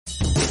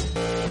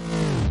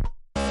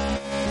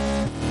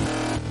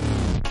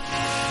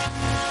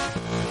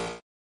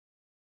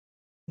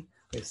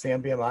Hey,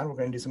 Sam, be on. We're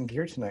going to do some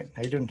gear tonight.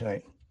 How you doing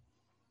tonight?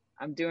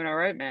 I'm doing all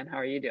right, man. How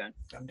are you doing?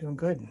 I'm doing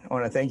good. I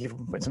want to thank you for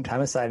putting some time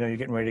aside. I know you're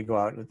getting ready to go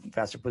out with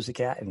Faster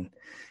Pussycat and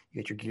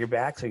you get your gear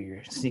back, so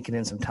you're sneaking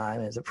in some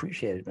time. It's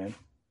appreciated, man.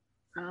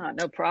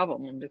 No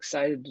problem. I'm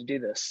excited to do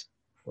this.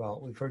 Well,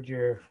 we've heard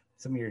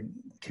some of your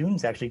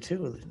tunes actually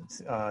too,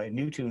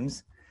 new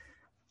tunes.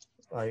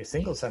 Your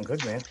singles sound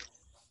good, man.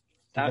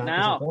 Did Out not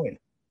now.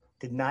 disappoint.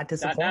 Did not Not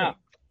disappoint. now.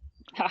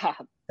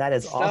 That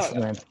is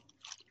awesome, man.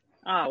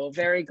 Well,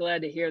 very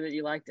glad to hear that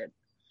you liked it.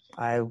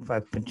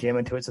 I've been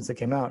jamming to it since it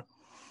came out.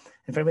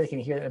 If anybody can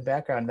hear it in the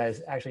background, that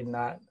is actually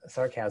not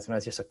sarcasm.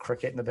 That's just a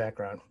cricket in the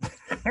background.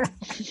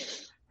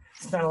 It's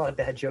not a lot of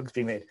bad jokes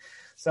being made.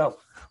 So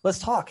let's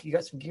talk. You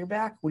got some gear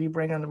back? What do you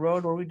bring on the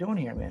road? What are we doing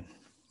here, man?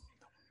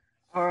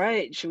 All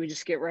right. Should we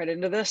just get right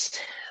into this?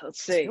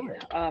 Let's see.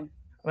 I'm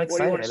excited. What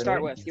do you want to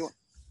start with? You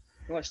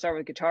want to start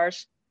with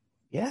guitars?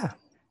 Yeah.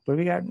 What do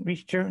we got?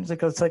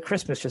 It's like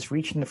Christmas. Just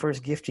reaching the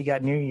first gift you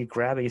got near you,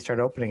 grab it, you start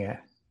opening it.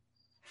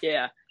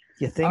 Yeah.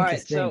 You think. All right.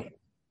 So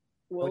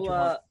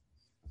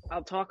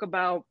I'll talk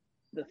about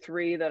the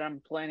three that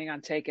I'm planning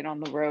on taking on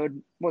the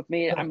road with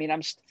me. Okay. I mean,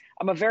 I'm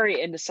a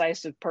very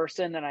indecisive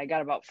person, and I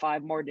got about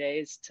 5 more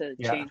days to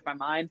change my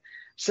mind.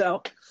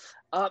 So,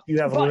 you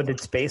have a limited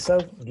space, though.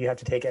 Do you have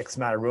to take X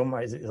amount of room,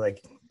 or is it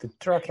like the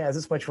truck has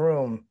this much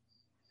room?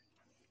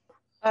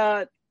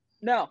 No.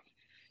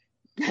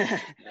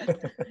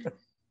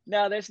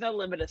 No, there's no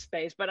limited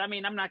space. But I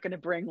mean, I'm not going to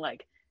bring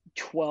like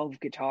 12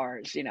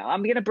 guitars.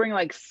 I'm going to bring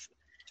I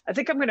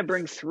think I'm going to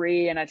bring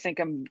 3, and I think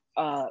I'm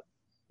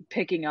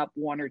picking up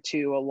 1 or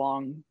 2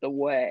 along the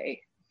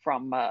way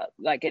from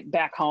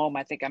back home.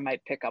 I think I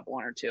might pick up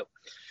 1 or 2.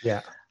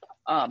 Yeah.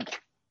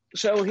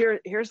 So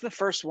here's the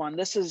first one.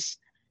 This is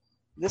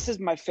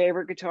my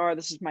favorite guitar.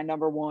 This is my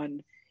number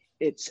one.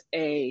 It's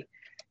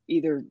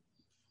either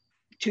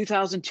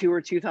 2002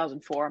 or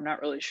 2004. I'm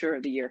not really sure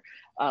of the year.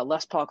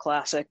 Les Paul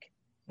Classic.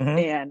 Mm-hmm.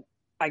 And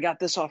I got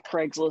this off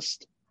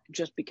Craigslist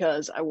just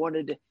because I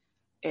wanted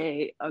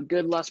a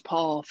good Les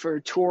Paul for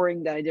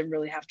touring that I didn't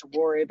really have to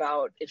worry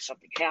about if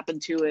something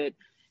happened to it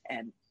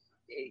and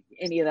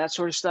any of that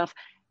sort of stuff.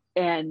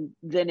 And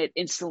then it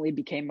instantly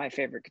became my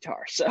favorite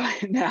guitar. So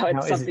now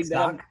it's something is it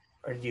stock,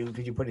 or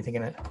did you put anything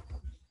in it?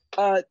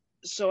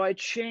 So I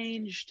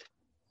changed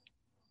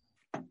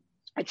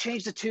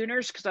the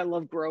tuners because I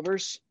love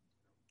Grovers.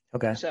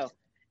 Okay. So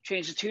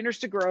changed the tuners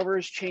to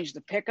Grovers, changed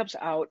the pickups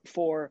out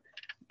for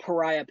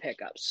Pariah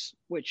pickups,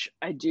 which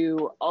I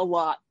do a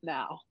lot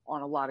now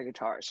on a lot of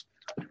guitars.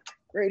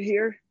 Right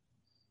here,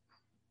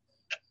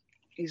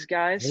 these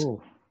guys.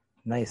 Ooh,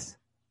 nice.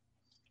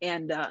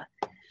 And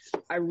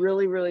I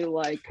really, really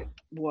like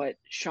what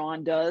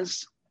Sean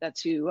does.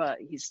 That's who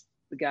he's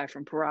the guy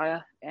from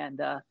Pariah.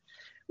 And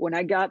when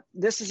I got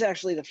this is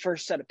actually the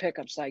first set of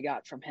pickups I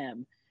got from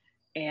him.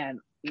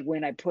 And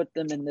when I put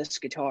them in this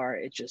guitar,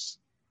 it just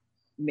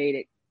made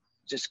it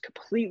just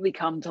completely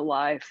come to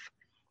life.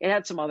 It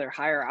had some other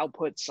higher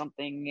output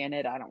something in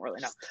it. I don't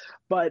really know,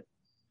 but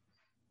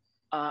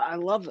I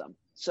love them.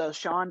 So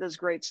Sean does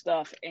great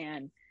stuff,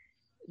 and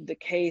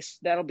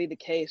that'll be the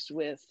case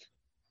with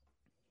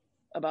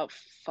about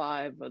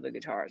 5 of the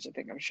guitars I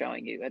think I'm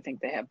showing you. I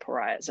think they have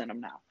Pariahs in them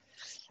now.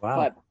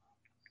 Wow.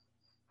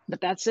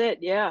 But that's it.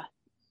 Yeah.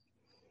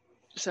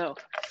 So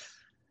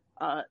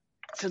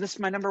this is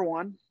my number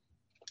one,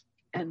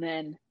 and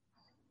then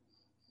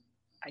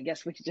I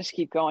guess we could just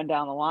keep going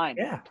down the line.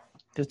 Yeah.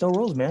 There's no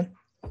rules, man.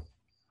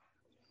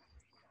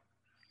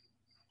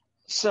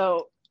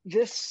 So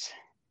this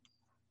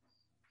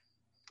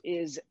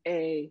is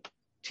a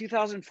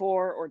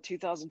 2004 or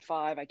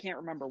 2005. I can't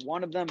remember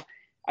one of them.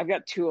 I've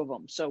got 2 of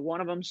them. So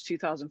one of them's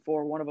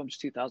 2004, one of them's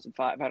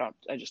 2005.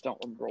 I just don't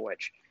remember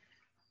which.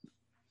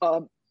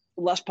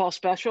 Les Paul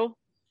Special.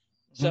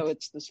 So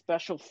it's the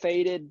special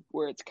faded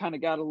where it's kind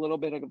of got a little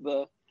bit of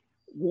the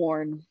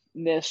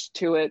wornness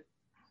to it.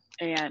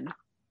 And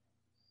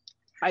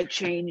I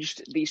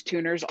changed these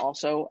tuners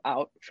also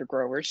out for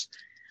Grovers.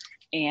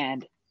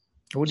 And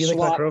what do you like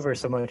about Grover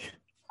so much?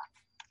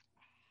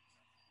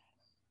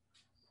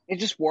 They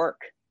just work,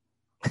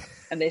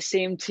 and they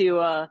seem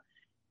to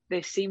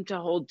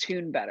hold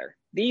tune better.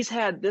 This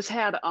had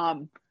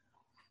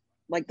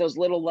like those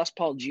little Les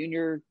Paul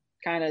Jr.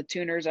 kind of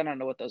tuners. I don't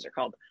know what those are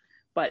called,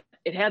 but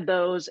it had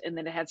those, and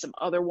then it had some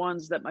other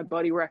ones that my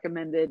buddy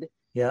recommended.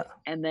 Yeah.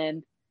 And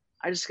then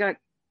I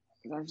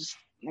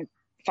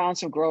found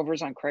some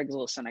Grovers on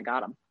Craigslist, and I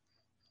got them.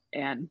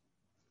 And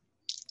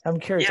I'm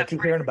curious. I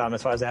keep hearing about them.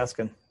 That's why I was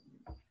asking.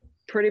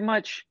 Pretty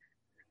much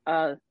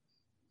 5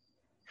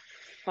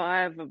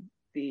 of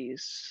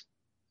these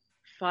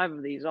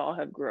all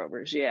have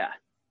Grovers. Yeah.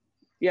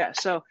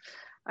 So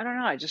I don't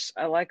know.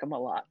 I like them a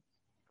lot.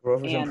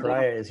 Grovers and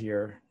Pariah is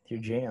your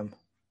jam.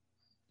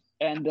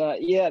 And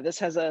this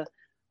has a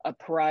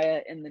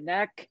Pariah in the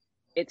neck.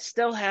 It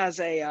still has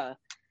a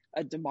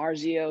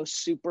DiMarzio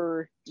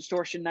Super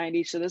Distortion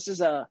 90. So this is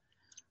a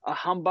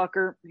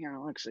humbucker. Here,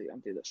 let's see. I'll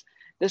do this.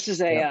 This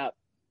is a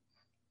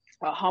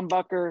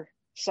humbucker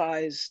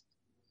sized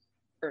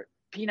or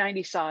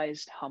P90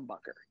 sized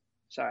humbucker.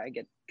 Sorry, I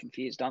get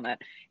confused on that.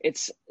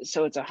 It's a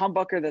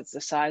humbucker that's the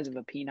size of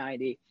a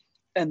P90,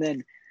 and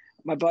then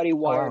my buddy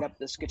wired up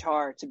this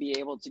guitar to be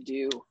able to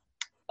do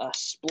a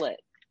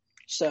split.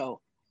 So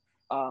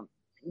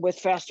with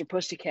Faster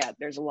Pussycat,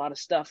 there's a lot of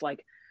stuff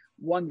like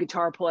one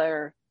guitar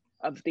player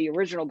of the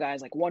original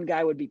guys, like one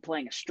guy would be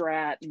playing a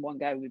Strat and one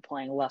guy would be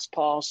playing a Les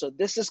Paul. So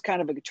this is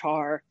kind of a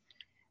guitar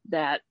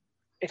that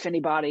if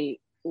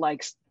anybody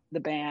likes the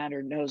band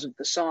or knows of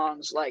the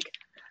songs, like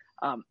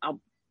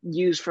I'll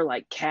use for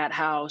like Cat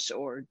House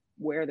or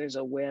Where There's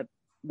a Whip,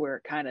 where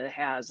it kind of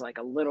has like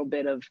a little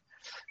bit of,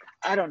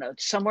 I don't know,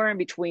 somewhere in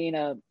between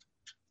a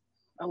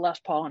Les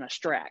Paul and a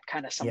Strat,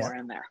 kind of somewhere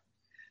in there.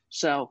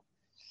 So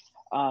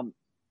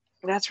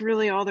that's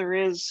really all there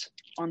is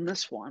on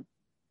this one.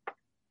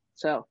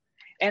 So,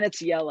 and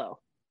it's yellow.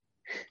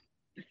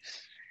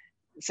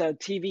 So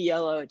TV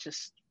yellow,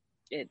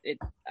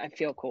 I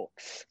feel cool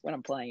when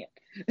I'm playing it.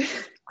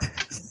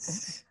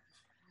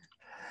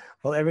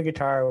 Well, every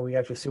guitar, we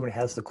have to assume it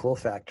has the cool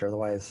factor,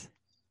 otherwise.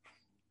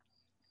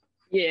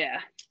 Yeah.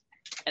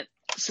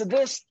 So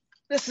this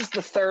is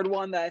the third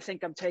one that I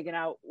think I'm taking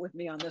out with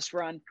me on this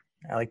run.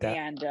 I like that.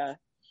 And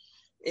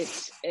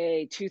it's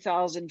a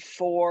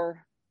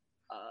 2004.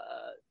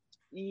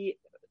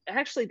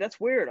 Actually, that's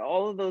weird.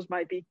 All of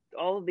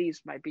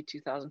these might be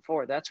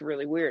 2004. That's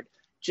really weird.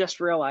 Just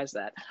realized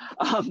that.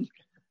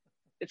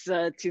 It's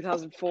a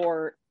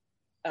 2004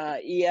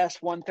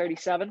 ES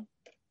 137,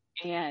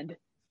 and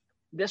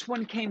this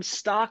one came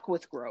stock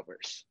with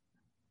Grovers.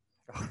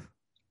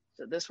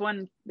 So this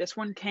one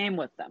came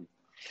with them,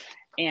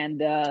 and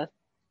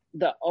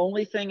the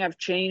only thing I've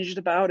changed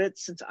about it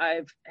since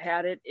I've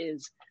had it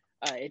is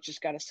it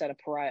just got a set of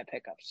Pariah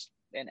pickups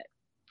in it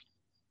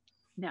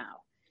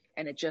now,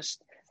 and it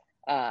just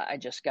I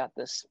just got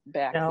this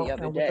back the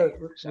other day.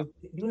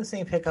 Doing the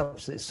same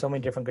pickups, so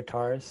many different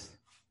guitars.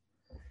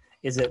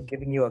 Is it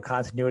giving you a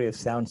continuity of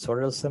sound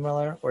sort of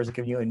similar, or is it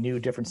giving you a new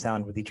different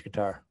sound with each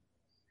guitar?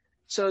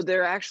 So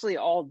they're actually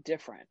all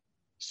different.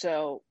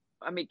 So,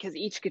 I mean, because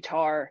each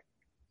guitar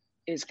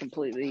is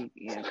completely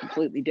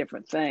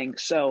different thing.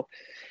 So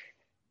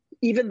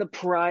even the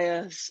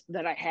Pariahs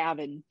that I have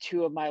in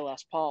two of my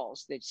Les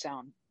Pauls, they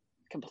sound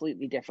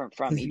completely different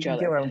from each other.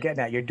 You get what I'm getting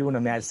at. You're doing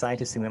a mad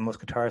scientist thing that most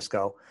guitarists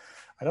go,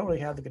 I don't really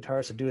have the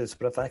guitars to do this,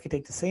 but if I could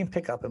take the same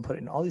pickup and put it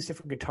in all these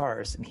different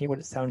guitars and hear what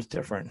it sounds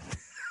different,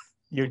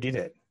 you did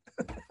it.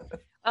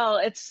 Oh,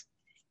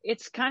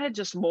 it's kind of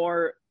just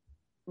more,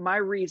 my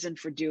reason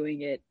for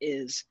doing it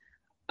is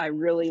I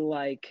really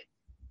like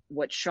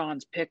what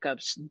Sean's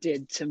pickups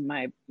did to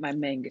my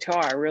main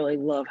guitar. I really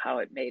love how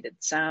it made it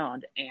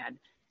sound, and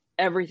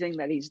everything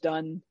that he's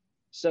done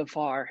so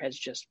far has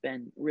just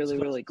been really,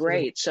 really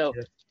great. So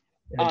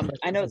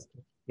I know.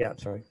 Yeah,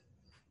 sorry.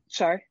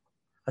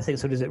 I think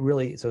so. Does it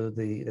really? So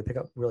the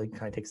pickup really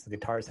kind of takes the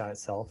guitar sound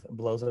itself and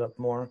blows it up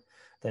more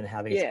than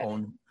having its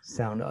own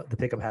sound. The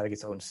pickup having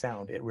its own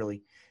sound, it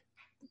really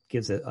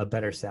gives it a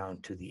better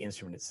sound to the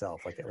instrument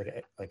itself, like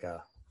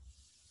a.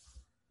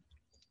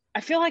 I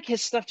feel like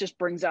his stuff just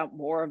brings out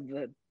more of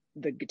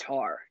the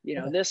guitar. You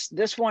know,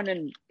 this one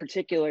in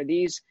particular,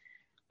 these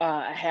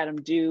I had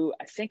him do,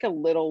 I think, a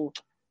little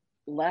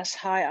less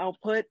high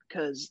output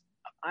because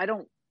I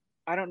don't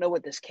know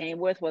what this came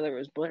with, whether it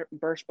was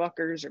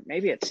Burstbuckers or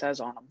maybe it says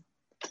on them.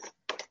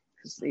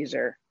 Because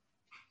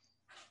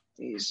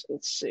these,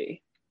 let's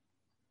see.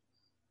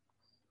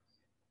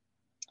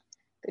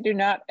 They do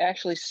not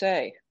actually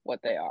say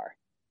what they are.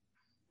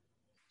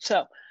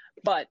 So,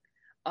 but,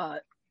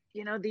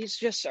 these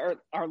just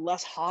are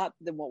less hot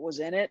than what was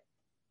in it.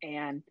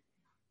 And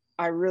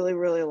I really,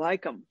 really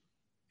like them.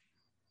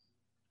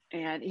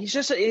 And he's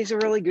a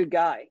really good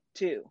guy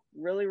too.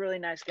 Really, really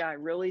nice guy,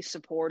 really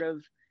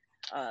supportive.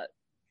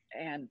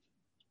 And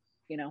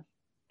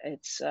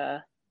it's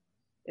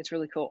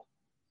really cool.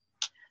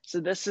 So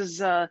this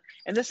is, and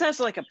this has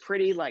like a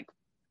pretty, like,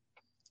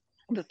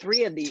 the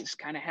three of these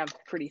kind of have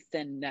pretty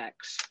thin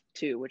necks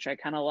too, which I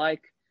kind of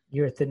like.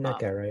 You're a thin neck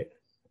guy, right?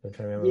 I'm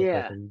trying to remember.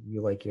 Yeah.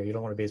 You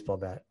don't want a baseball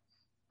bat.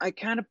 I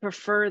kind of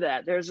prefer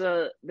that. There's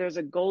a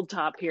gold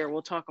top here.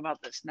 We'll talk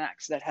about this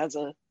next. That has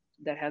a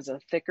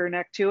thicker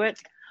neck to it.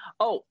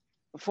 Oh,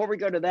 before we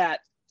go to that,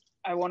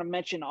 I want to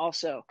mention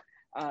also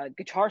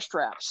guitar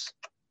straps.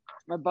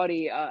 My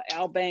buddy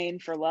Al Bain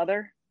for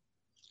leather.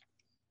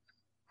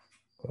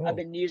 Oh. I've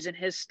been using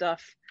his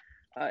stuff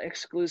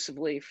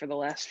exclusively for the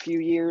last few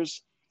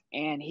years,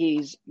 and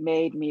he's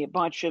made me a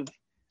bunch of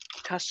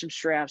custom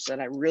straps that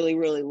I really,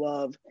 really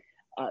love.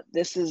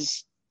 This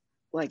is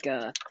like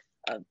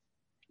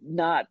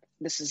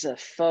this is a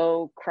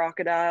faux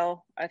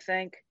crocodile, I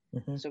think.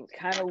 Mm-hmm. So it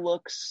kind of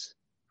looks,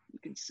 you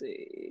can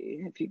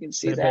see, if you can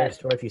see that. A better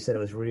story if you said it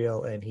was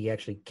real and he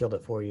actually killed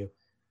it for you.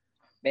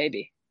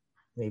 Maybe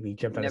he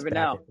jumped on his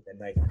back with a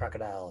knife,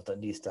 crocodile,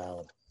 Dundee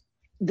style.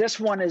 This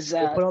one is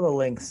we'll put all the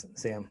links,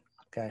 Sam.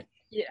 Okay.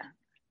 Yeah.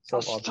 So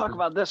I'll talk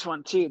about this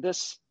one too.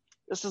 This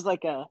is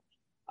like a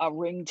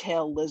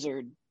ringtail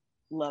lizard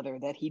leather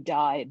that he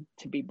dyed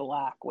to be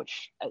black,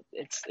 which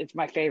it's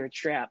my favorite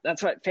strap.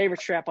 That's what favorite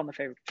strap on the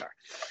favorite guitar.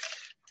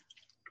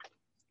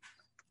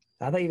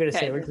 I thought you were going to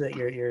say Okay. originally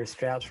that your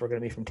straps were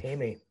going to be from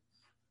Tammy.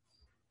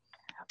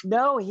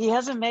 No, he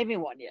hasn't made me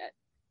one yet.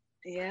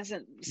 He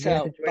hasn't. You have to So,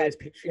 join but his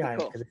it'd be Patreon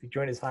cool. because if you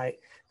join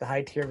the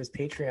high tier of his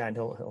Patreon,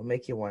 he'll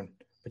make you one.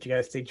 But you got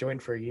to stay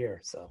joined for a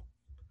year. So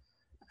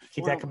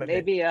keep that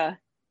commitment. Maybe,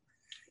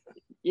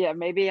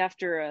 maybe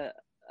after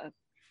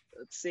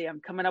let's see, I'm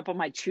coming up on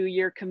my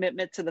 2-year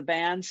commitment to the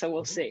band, so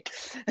we'll see.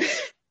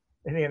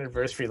 Any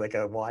anniversary, like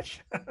a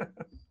watch.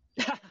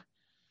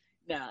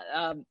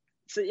 Yeah.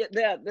 So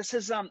yeah, this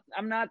is I'm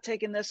not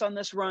taking this on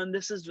this run.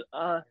 This is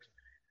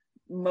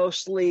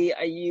mostly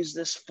I use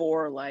this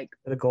for like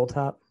The gold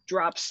top.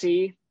 drop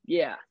C.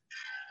 Yeah.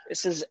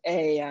 This is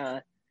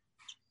a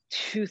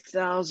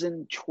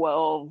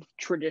 2012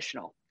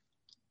 traditional.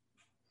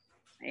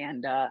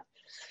 And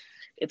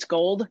it's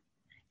gold.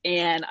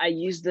 And I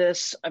use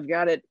this, I've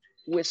got it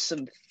with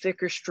some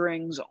thicker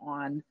strings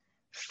on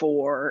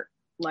for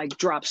like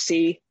drop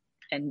C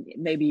and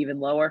maybe even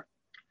lower.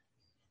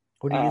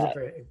 What do you use it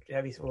for?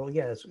 Well,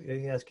 yeah,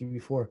 I asked you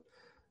before.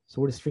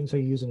 So what strings are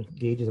you using?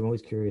 Gauges? I'm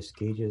always curious.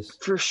 Gauges.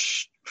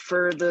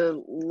 For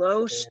the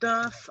low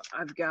stuff,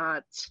 I've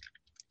got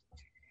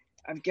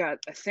I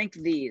think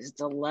these.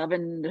 It's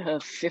 11 to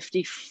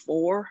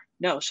 54.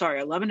 No,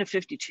 sorry, 11 to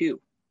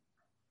 52.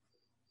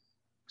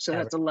 So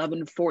that's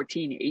 11,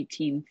 14,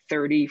 18,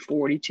 30,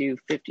 42,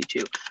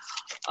 52.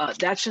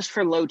 That's just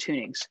for low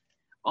tunings.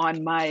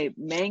 On my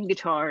main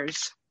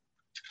guitars,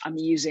 I'm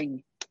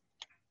using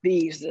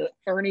the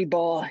Ernie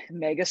Ball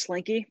Mega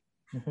Slinky.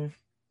 Mm-hmm.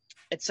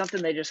 It's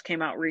something they just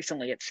came out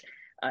recently. It's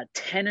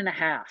 10 and a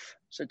half.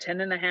 So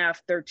 10 and a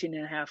half, 13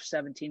 and a half,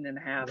 17 and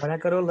a half. Why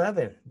not go to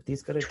 11?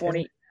 These go to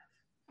 20.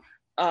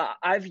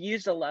 I've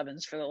used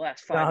 11s for the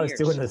last 5 years. I was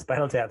doing the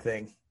Spinal Tap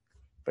thing.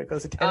 But it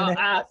goes to 10 and a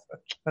half.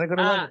 Why not go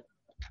to 11?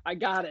 I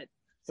got it.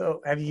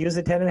 So have you used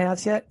the 10 and a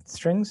half yet?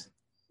 Strings?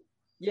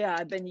 Yeah,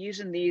 I've been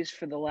using these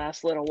for the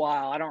last little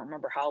while. I don't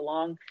remember how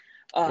long.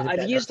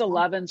 I've used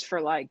 11s for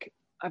like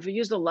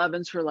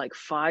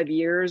 5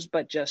 years,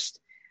 but just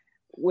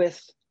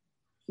with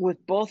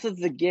both of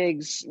the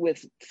gigs,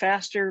 with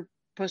Faster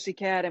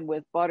Pussycat and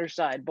with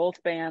Butterside,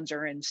 both bands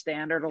are in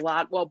standard a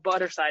lot. Well,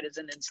 Butterside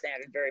isn't in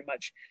standard very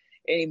much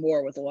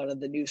anymore with a lot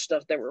of the new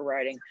stuff that we're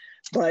writing,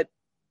 but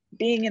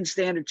being in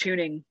standard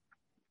tuning,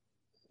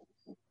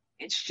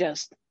 it's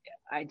just,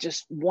 I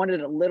just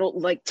wanted a little,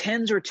 like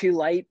 10s were too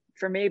light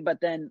for me, but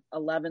then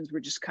 11s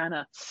were just kind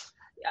of,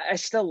 I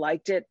still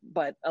liked it,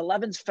 but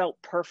 11s felt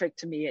perfect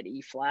to me at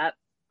E flat.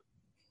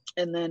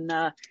 And then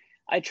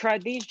I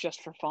tried these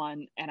just for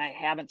fun, and I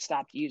haven't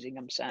stopped using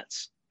them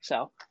since.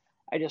 So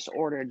I just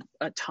ordered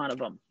a ton of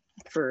them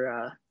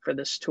for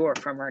this tour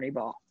from Ernie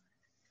Ball.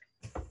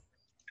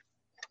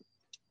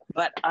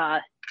 But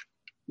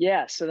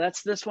yeah, so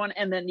that's this one.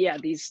 And then, yeah,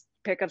 these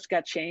pickups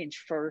got changed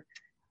for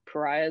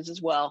Pariahs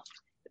as well.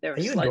 They were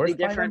slightly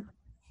different.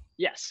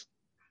 Yes.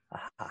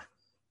 Ah.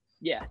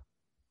 Yeah.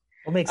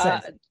 Well, makes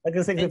sense. I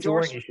guess if you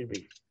weren't, you should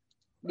be.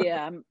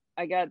 Yeah,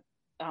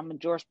 I'm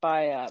endorsed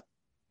by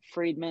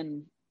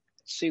Friedman,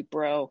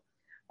 Supro,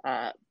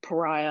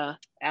 Pariah,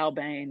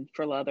 Albane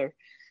for leather,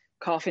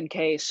 Coffin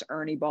Case,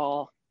 Ernie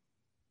Ball,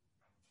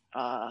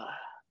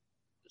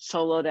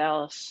 Solo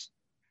Dallas.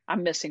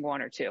 I'm missing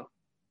one or two,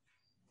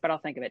 but I'll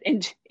think of it.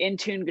 In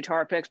tune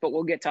guitar picks, but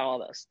we'll get to all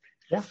this.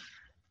 Yeah.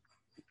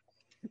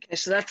 Okay,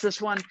 so that's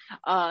this one.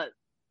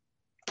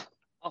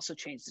 Also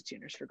changed the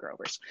tuners for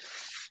Grovers.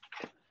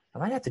 I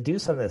might have to do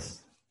some of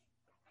this.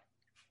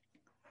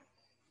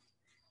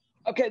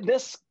 Okay,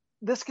 this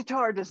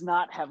guitar does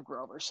not have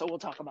Grovers, so we'll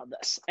talk about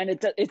this. And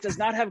it does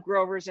not have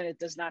Grovers, and it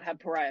does not have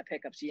Pariah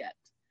pickups yet.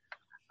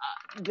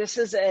 This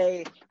is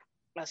a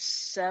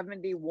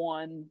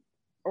 71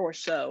 or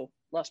so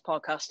Les Paul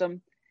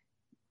Custom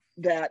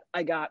that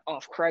I got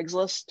off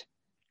Craigslist.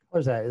 What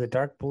is that? Is it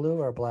dark blue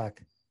or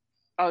black?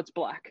 Oh, it's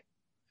black.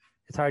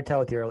 It's hard to tell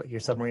with your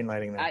submarine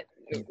lighting there.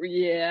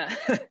 Yeah.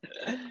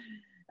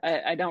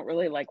 I don't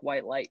really like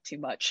white light too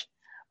much.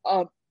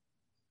 So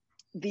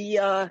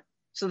the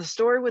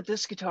story with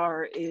this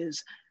guitar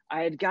is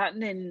I had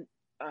gotten in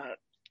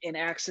an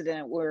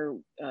accident where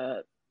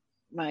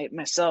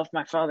myself,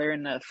 my father,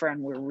 and a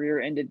friend were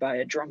rear-ended by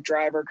a drunk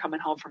driver coming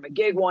home from a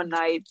gig one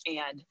night,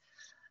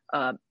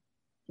 and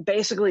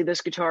basically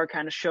this guitar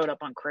kind of showed up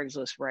on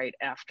Craigslist right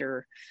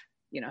after,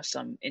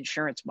 some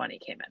insurance money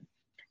came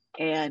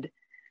in. And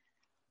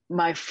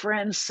my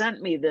friend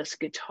sent me this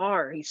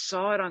guitar. He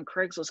saw it on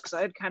Craigslist because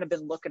I had kind of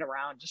been looking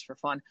around just for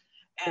fun.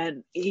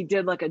 And he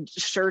did like a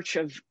search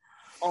of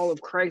all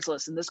of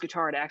Craigslist, and this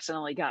guitar had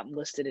accidentally gotten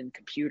listed in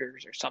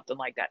computers or something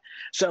like that.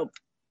 So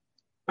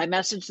I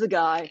messaged the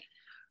guy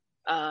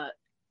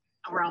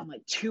around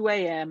like 2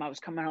 a.m. I was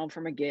coming home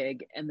from a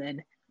gig, and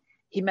then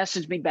he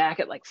messaged me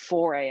back at like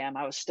 4 a.m.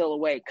 I was still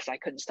awake because I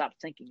couldn't stop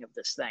thinking of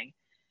this thing.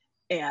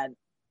 And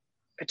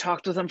I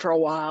talked with him for a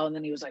while, and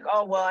then he was like,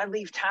 oh, well, I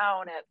leave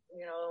town at,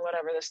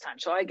 whatever this time.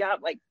 So I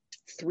got like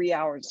 3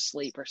 hours of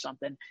sleep or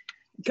something,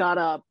 got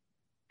up,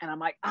 and I'm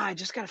like, I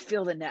just got to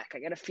feel the neck. I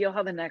got to feel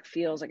how the neck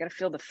feels. I got to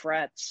feel the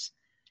frets.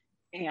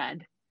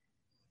 And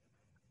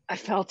I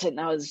felt it, and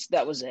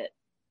that was it.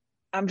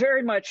 I'm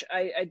very much,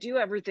 I do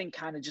everything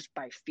kind of just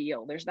by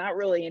feel. There's not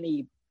really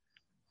any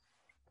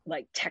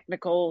like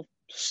technical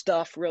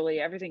stuff really.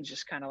 Everything's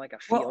just kind of like a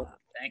feel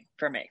thing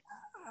for me.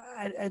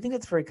 I think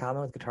it's very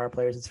common with guitar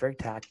players. It's very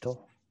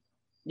tactile.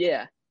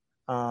 Yeah.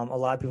 A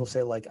lot of people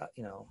say like,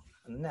 you know,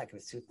 the neck, if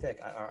it's too thick,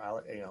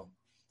 you know,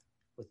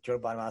 with Joe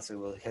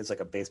Bonamassa, he has like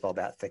a baseball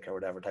bat thick or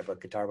whatever type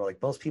of guitar, but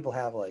like most people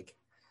have like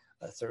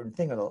a certain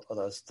thing, or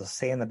they'll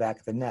say in the back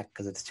of the neck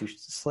because it's too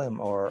slim,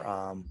 or, you know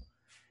what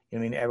I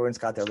mean? Everyone's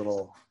got their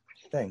little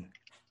thing.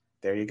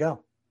 There you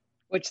go.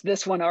 Which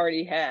this one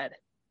already had.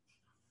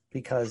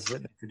 Because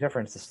it makes a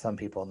difference to some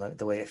people and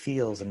the way it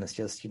feels, and it's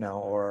just, you know,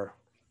 or.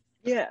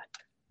 Yeah.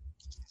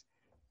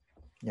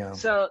 You know.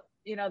 So,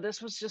 you know,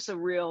 this was just a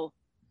real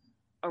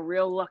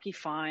lucky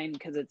find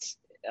because it's,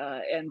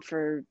 and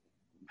for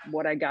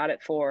what I got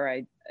it for,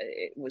 it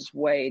was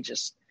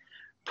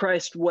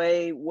priced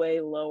way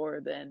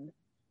lower than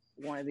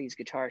one of these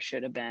guitars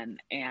should have been.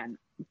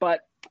 But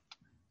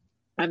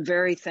I'm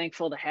very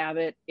thankful to have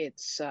it.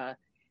 It's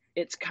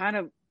kind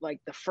of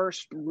like the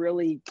first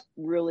really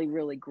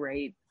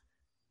great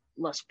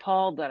Les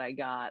Paul that I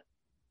got,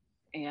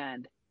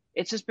 and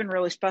it's just been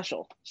really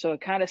special. So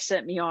it kind of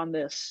set me on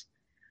this,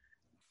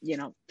 you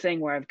know, thing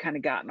where I've kind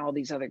of gotten all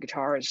these other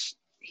guitars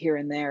here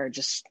and there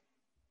just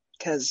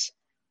because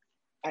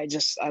I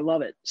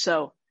love it.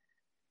 So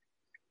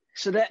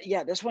that,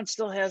 yeah, this one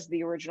still has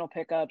the original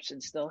pickups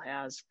and still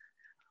has,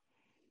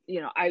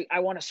 you know, I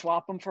want to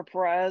swap them for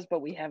Pariahs,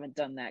 but we haven't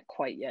done that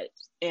quite yet.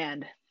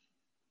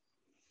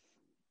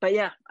 But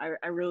yeah,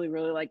 I really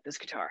like this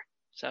guitar.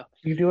 So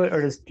you do it,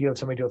 or do you have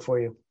somebody do it for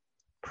you?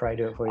 Pariah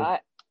do it for you?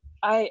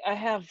 I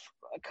have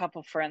a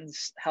couple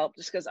friends help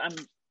just because I'm,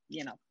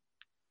 you know,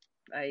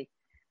 I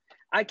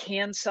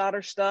can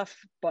solder stuff,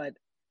 but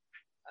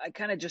I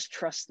kind of just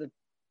trust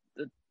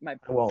my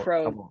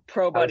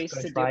pro buddies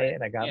to do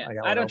it.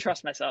 And I don't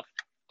trust myself.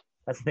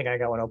 That's the thing. I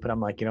got one open. I'm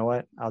like, you know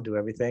what? I'll do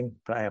everything,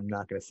 but I am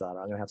not going to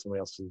solder. I'm going to have somebody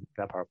else do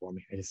that part for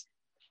me. I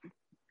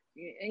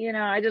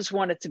just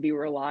want it to be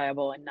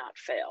reliable and not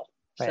fail.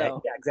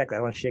 So yeah, exactly.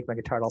 I want to shake my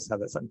guitar and also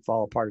have that something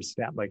fall apart or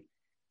snap. Like,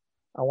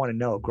 I want to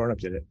know grown up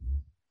did it.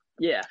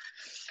 Yeah.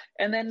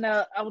 And then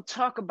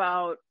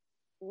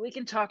we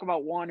can talk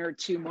about one or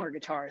two more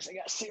guitars. I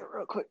got to see it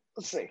real quick.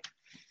 Let's see.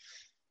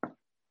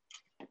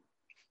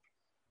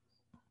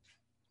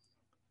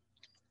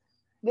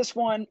 This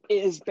one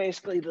is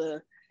basically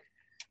the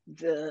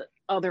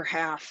other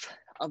half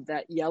of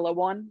that yellow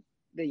one,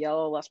 the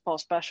yellow Les Paul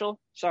Special.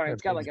 Sorry,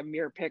 it's got like a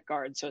mirror pick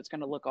guard, so it's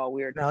going to look all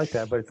weird. I like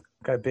that, but it's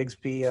got a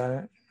Bigsby on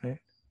it. Right?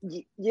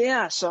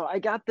 Yeah, so I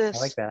got this.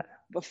 I like that.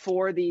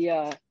 Before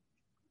the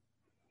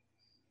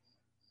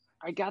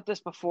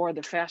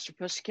Faster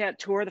Pussycat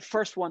tour, the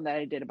first one that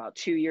I did about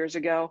 2 years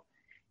ago,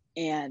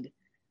 and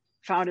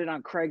found it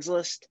on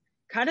Craigslist.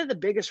 Kind of the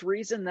biggest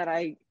reason that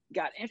I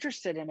got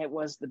interested in it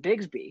was the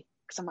Bigsby.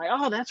 Because I'm like,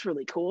 oh, that's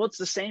really cool. It's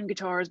the same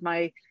guitar as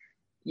my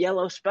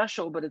yellow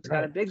Special, but it's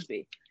got a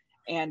Bigsby.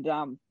 And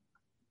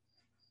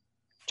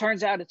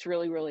turns out it's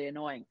really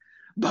annoying.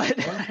 But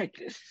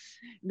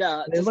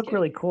no, they look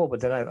really cool. But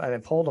then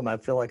I've hold them. I'm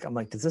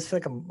like, does this feel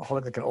like I'm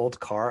holding like an old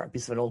car, a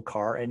piece of an old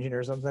car engine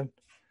or something?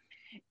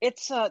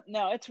 It's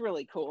no, it's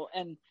really cool.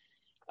 And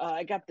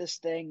I got this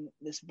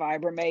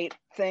Vibramate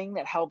thing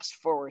that helps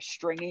for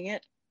stringing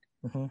it.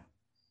 Mm-hmm.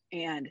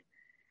 And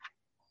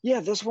yeah,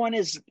 this one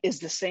is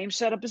the same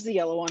setup as the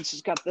yellow one. So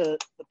it's got the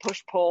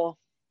push pull.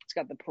 It's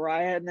got the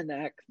Pariah in the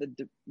neck,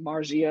 the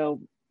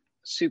Marzio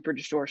Super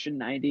Distortion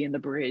 90 in the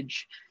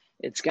bridge.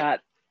 It's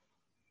got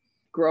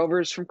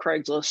Grover's from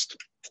Craigslist.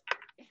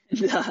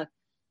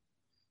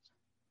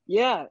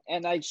 Yeah,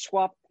 and I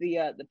swapped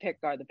the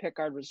pick guard. The pick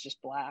guard was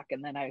just black,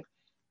 and then I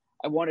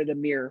wanted a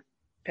mirror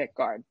pick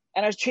guard.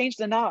 And I changed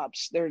the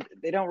knobs.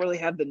 They don't really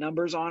have the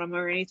numbers on them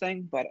or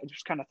anything, but I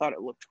just kind of thought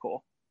it looked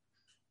cool.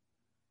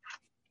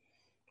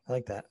 I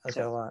like that. I like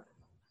that a lot.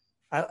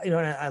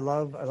 I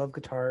love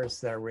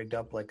guitars that are rigged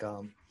up like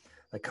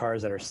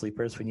cars that are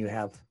sleepers. When you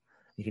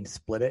can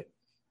split it.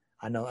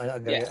 I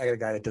got a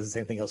guy that does the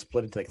same thing. He'll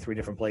split it to like 3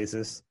 different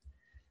places.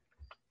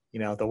 You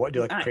know, they'll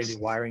do like a crazy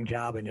wiring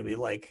job, and you'll be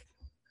like,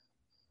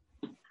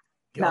 all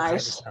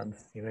kinds of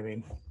sounds. You know what I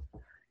mean?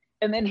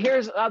 And then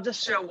I'll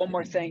just show one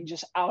more thing,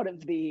 just out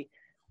of the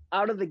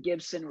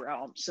Gibson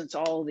realm, since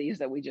all of these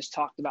that we just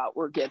talked about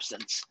were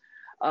Gibsons.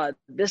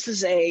 This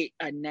is a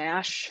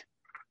Nash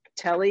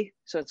Telly,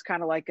 so it's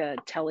kind of like a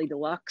Telly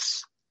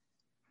Deluxe.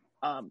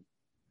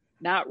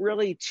 Not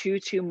really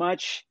too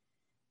much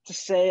to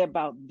say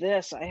about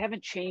this. I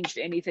haven't changed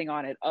anything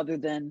on it other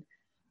than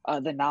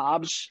the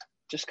knobs,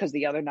 just because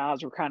the other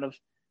knobs were kind of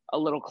a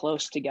little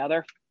close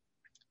together.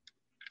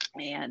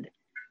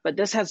 But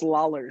this has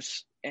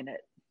lollers in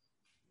it,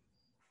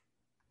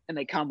 and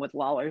they come with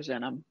lollers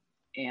in them.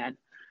 And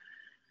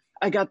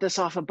I got this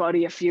off a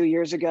buddy a few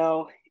years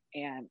ago,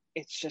 and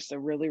it's just a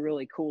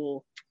really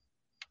cool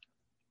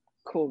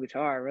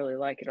guitar. I really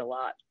like it a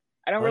lot.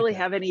 I don't really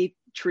have any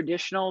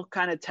traditional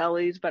kind of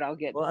Tellys, but I'll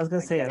get. Well, I was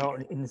gonna say in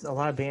a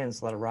lot of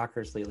bands, a lot of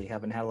rockers lately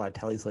haven't had a lot of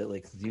Tellys lately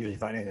because usually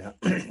finding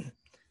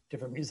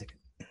different music.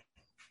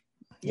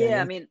 You know what Yeah,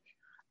 I I mean?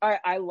 mean,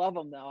 I love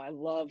them though. I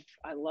love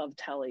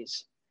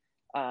Tellys.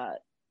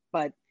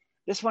 But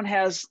this one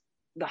has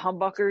the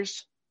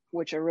humbuckers,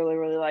 which I really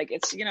really like.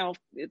 It's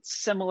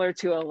it's similar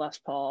to a Les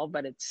Paul,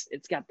 but it's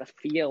got the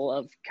feel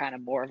of kind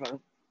of more of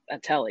a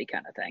Telly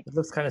kind of thing. It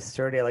looks kind of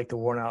sturdy. I like the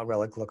worn out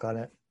relic look on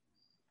it.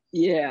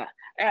 Yeah,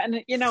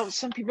 and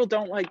some people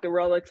don't like the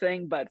relic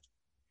thing, but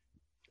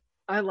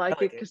I I like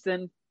it like it. because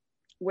then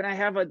when I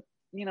have a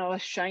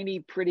shiny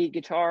pretty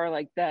guitar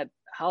like that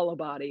hollow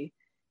body,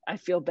 I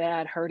feel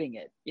bad hurting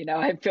it.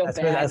 I feel I was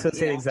bad. going to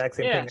say the exact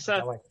same Yeah. thing.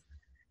 So,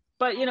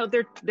 but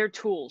they're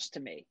tools to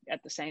me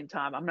at the same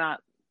time. I'm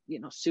not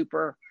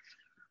super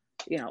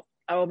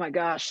oh my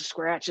gosh, the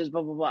scratches,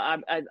 blah blah blah.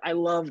 I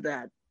love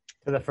that.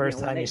 For the first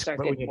When time they start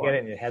when getting you get more. it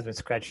and it has been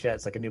scratched yet,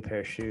 it's like a new pair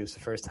of shoes. The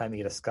first time you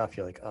get a scuff,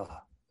 you're like, oh.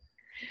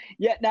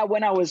 Yeah. Now,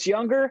 when I was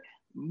younger,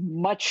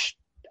 much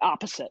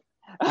opposite.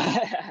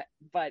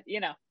 But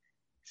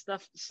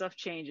stuff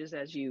changes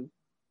as you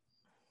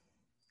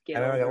I get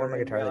remember I got one of older my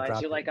and guitars, I realize you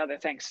dropped it. like other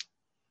things.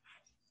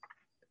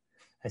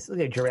 I still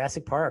get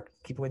Jurassic Park.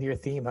 Keep it with your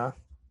theme, huh?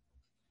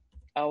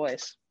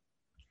 Always.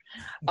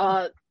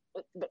 Uh,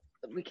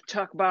 we can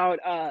talk about.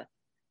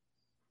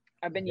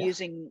 I've been Yeah.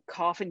 using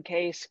coffin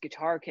case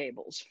guitar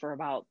cables for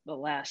about the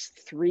last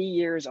 3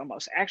 years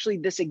almost. Actually,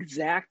 this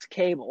exact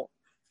cable,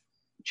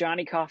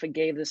 Johnny Coffin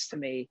gave this to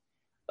me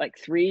like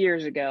 3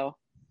 years ago,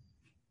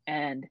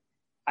 and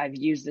I've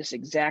used this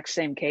exact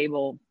same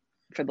cable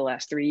for the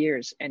last 3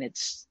 years, and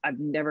I've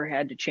never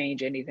had to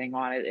change anything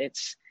on it.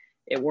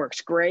 It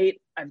works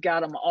great. I've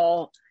got them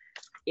all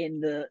in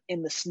the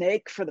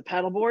snake for the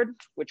pedal board,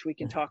 which we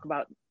can talk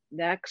about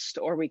next,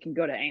 or we can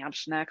go to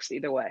amps next.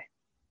 Either way.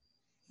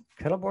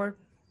 Pedal board?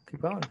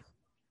 Keep going.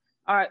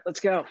 All right, let's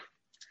go.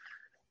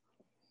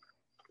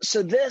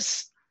 So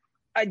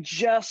I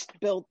just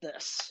built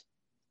this.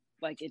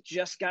 Like, it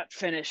just got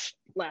finished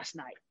last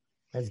night.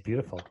 That's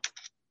beautiful.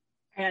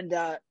 And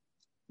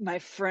my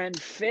friend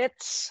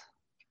Fitz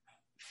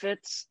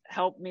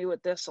helped me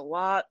with this a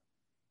lot.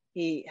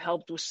 He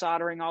helped with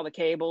soldering all the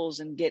cables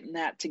and getting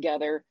that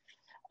together.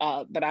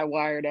 But I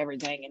wired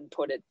everything and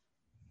put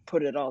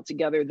it all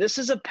together. This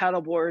is a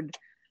pedal board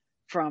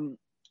from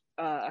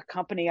a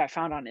company I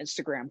found on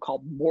Instagram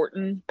called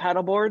Morton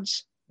Pedal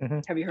Boards. Mm-hmm.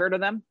 Have you heard of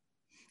them?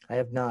 I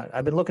have not.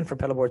 I've been looking for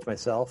pedal boards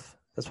myself.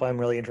 That's why I'm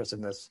really interested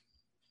in this.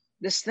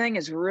 This thing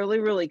is really,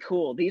 really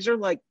cool. These are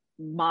like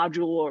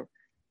modular.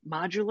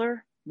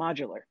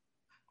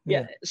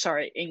 Yeah,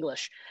 sorry,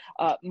 English.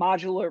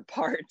 Modular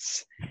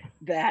parts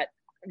that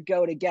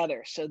go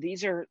together. So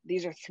these are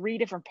 3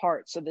 different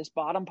parts. So this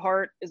bottom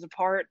part is a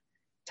part,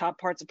 top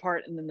part's a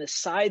part, and then the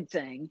side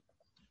thing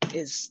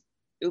is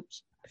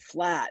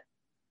flat.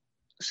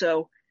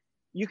 So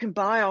you can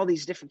buy all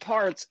these different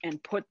parts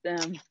and put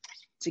them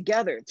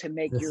together to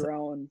make your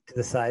own. To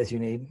the size you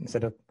need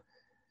instead of.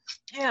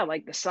 Yeah,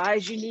 like the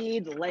size you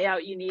need, the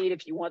layout you need.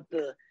 If you want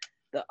the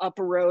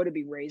upper row to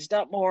be raised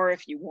up more,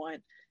 if you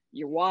want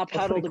your wah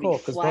pedal to be flat.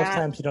 Because most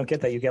times you don't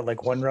get that. You get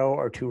like 1 row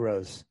or 2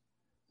 rows.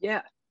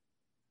 Yeah.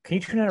 Can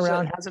you turn it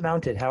around? How's it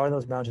mounted? How are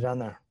those mounted on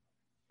there?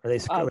 Are they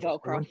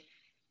Velcro?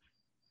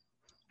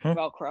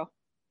 Velcro.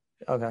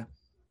 Okay.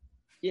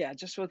 Yeah,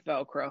 just with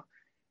Velcro.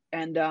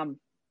 And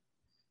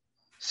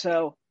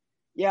so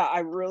yeah, I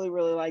really,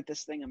 really like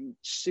this thing. I'm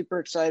super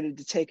excited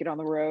to take it on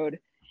the road.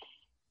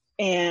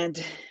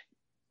 And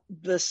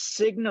the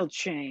signal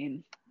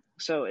chain,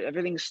 so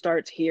everything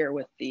starts here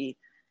with the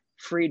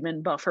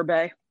Friedman buffer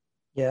bay.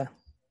 Yeah.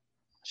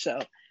 So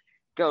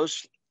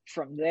goes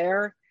from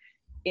there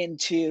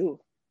into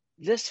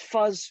this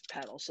fuzz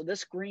pedal. So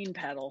this green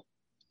pedal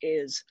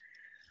is,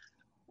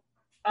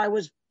 I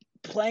was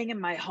playing in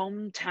my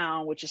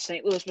hometown, which is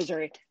St. Louis,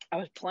 Missouri. I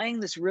was playing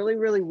this really,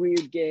 really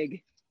weird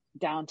gig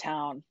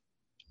downtown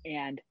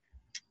and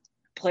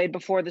played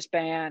before this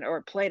band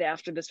or played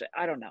after this.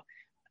 I don't know.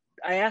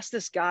 I asked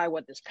this guy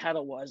what this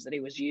pedal was that he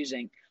was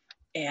using,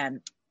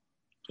 and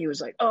he was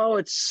like, oh,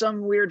 it's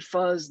some weird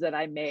fuzz that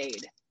I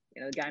made.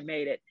 The guy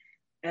made it.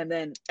 And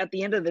then at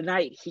the end of the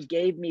night, he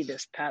gave me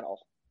this pedal.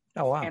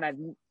 Oh, wow.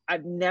 And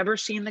I've never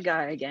seen the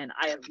guy again.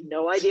 I have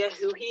no idea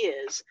who he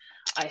is.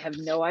 I have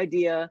no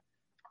idea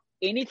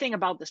anything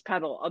about this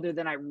pedal other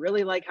than I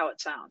really like how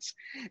it sounds.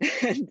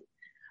 And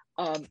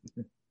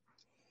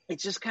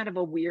it's just kind of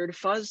a weird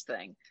fuzz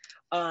thing.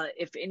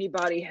 If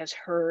anybody has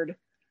heard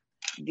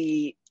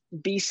the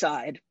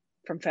B-side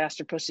from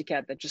Faster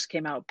Pussycat that just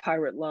came out,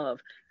 Pirate Love,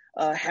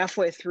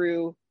 halfway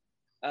through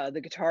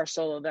the guitar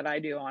solo that I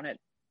do on it,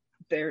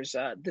 there's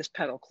this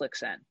pedal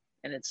clicks in,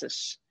 and it's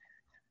this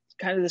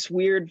kind of this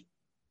weird,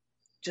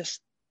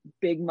 just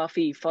big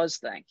muffy fuzz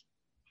thing.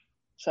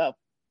 So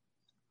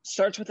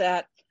starts with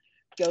that,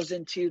 goes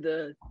into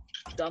the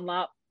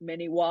Dunlop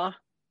Mini Wah,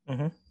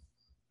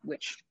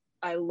 which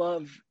I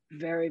love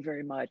very,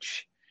 very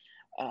much.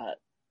 I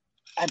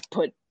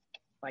put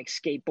like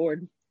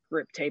skateboard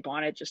grip tape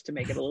on it just to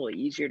make it a little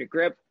easier to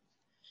grip.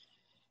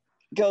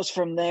 Goes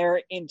from there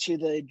into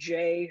the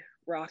J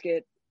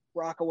Rocket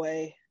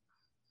Rockaway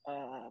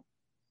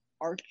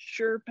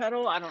Archer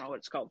pedal. I don't know what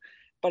it's called,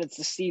 but it's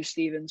the Steve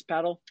Stevens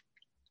pedal.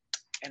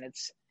 and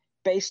it's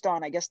based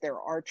on, I guess, their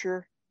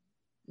Archer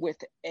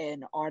with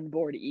an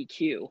onboard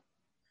EQ,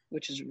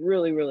 which is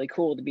really, really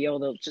cool to be able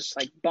to just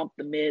like bump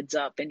the mids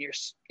up in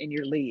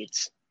your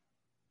leads.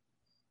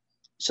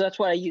 So that's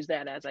what I use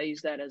that as. I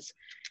use that as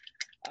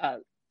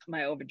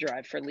my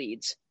overdrive for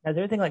leads. Now, is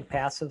there anything like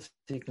passive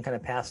so you can kind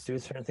of pass through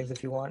certain things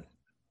if you want?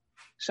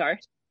 Sorry?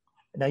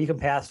 Now you can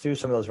pass through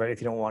some of those, right,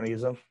 if you don't want to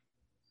use them?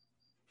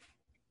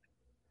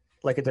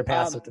 Like if they're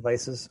passive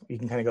devices, you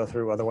can kind of go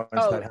through other ones.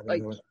 Oh,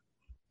 like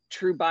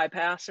true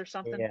bypass or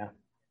something? Yeah.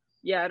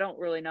 Yeah, I don't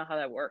really know how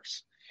that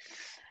works.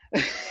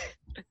 I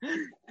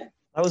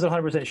wasn't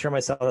 100% sure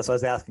myself. That's what I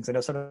was asking, because I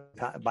know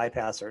some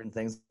bypass certain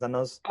things on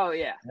those. Oh,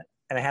 yeah.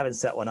 And I haven't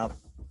set one up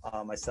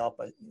myself,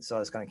 so I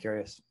was kind of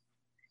curious.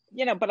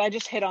 But I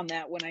just hit on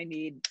that when I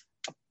need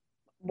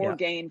more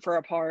gain for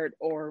a part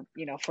or,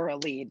 for a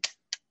lead.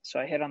 So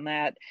I hit on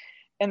that.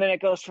 And then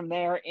it goes from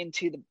there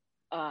into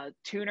the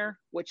tuner,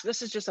 which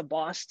this is just a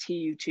Boss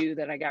TU2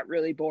 that I got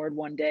really bored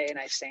one day and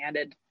I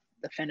sanded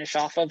the finish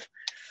off of.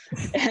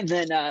 And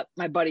then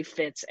my buddy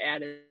Fitz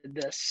added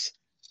this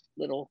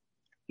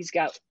he's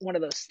got one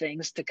of those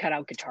things to cut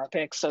out guitar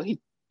picks. So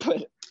he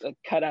put a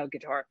cutout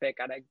guitar pick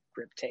on a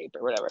grip tape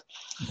or whatever.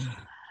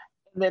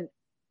 And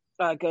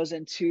then goes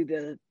into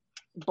the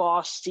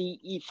Boss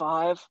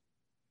CE5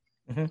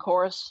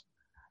 chorus,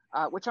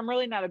 which I'm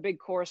really not a big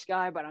chorus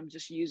guy, but I'm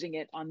just using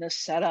it on this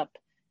setup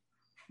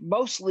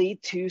mostly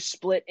to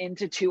split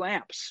into 2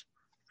 amps.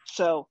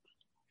 So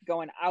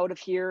going out of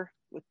here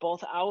with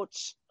both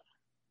outs,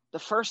 the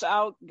first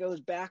out goes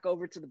back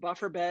over to the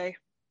buffer bay,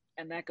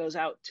 and that goes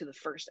out to the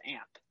first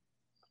amp.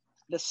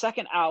 The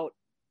second out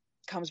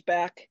comes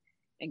back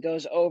and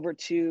goes over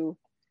to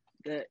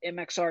the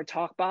MXR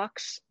talk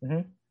box,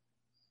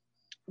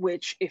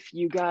 which if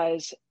you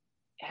guys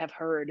have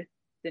heard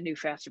the new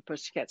Faster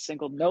Pussycat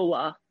single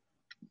NOLA,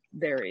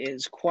 there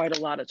is quite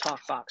a lot of talk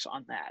box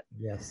on that.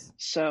 Yes.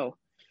 So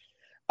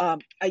I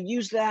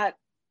use that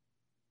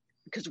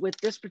because with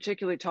this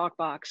particular talk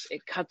box,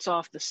 it cuts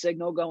off the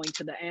signal going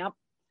to the amp,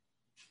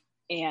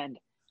 and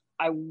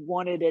I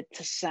wanted it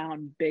to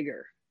sound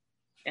bigger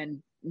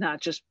and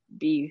not just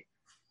be,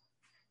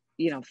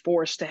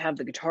 forced to have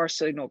the guitar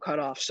signal cut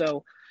off.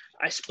 So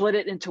I split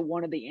it into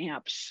one of the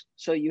amps.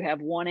 So you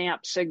have 1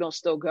 amp signal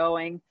still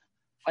going,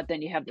 but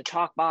then you have the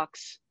talk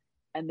box.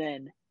 And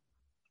then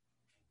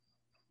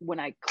when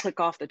I click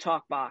off the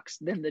talk box,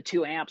 then the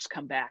 2 amps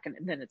come back and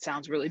then it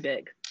sounds really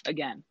big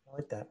again. I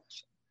like that.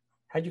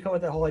 How'd you come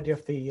with that whole idea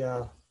of the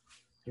your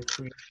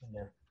creation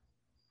there?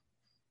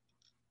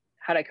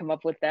 How'd I come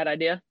up with that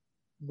idea?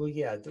 Well,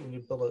 yeah, when you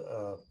build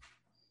a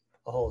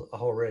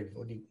whole rig,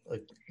 what do you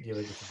like? Do you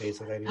have just a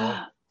basic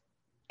idea?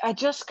 I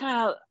just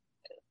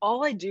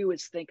all I do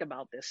is think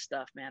about this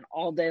stuff, man,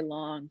 all day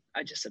long.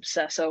 I just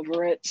obsess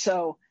over it.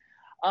 So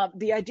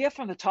the idea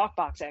from the talk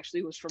box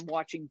actually was from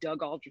watching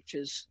Doug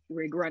Aldrich's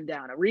rig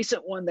rundown, a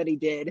recent one that he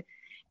did.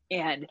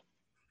 And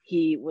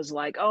he was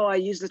like, oh, I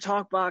use the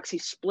talk box. He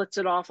splits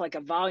it off like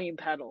a volume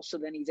pedal. So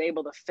then he's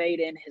able to fade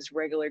in his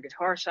regular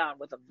guitar sound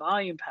with a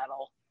volume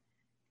pedal.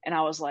 And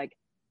I was like,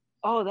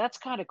 oh, that's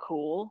kind of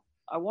cool.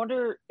 I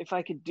wonder if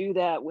I could do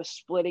that with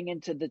splitting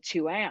into the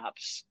 2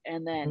 amps.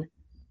 And then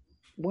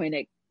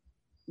when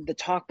the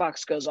talk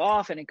box goes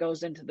off and it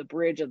goes into the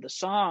bridge of the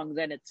song,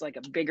 then it's like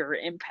a bigger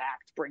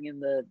impact bringing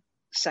the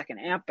second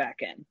amp back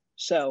in.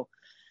 So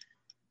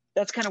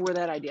that's kind of where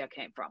that idea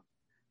came from.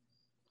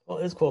 Well,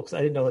 it's cool because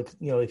I didn't know,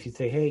 if you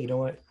say, hey, you know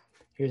what,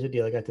 here's the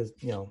deal. I got this,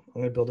 I'm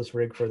going to build this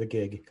rig for the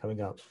gig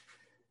coming up.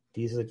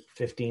 These are the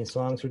 15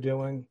 songs we're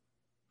doing.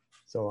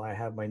 So I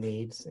have my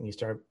needs, and you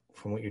start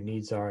from what your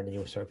needs are, and then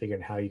you start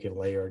figuring how you can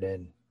layer it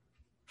in.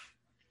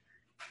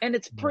 And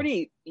it's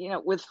pretty,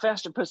 with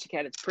Faster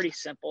Pussycat, it's pretty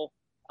simple.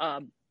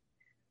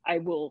 I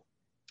will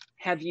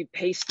have you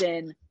paste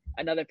in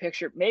another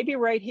picture, maybe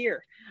right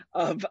here,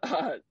 of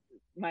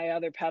my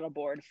other pedal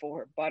board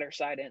for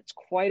Butterside, and it's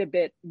quite a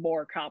bit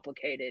more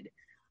complicated.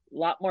 A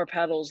lot more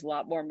pedals, a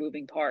lot more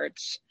moving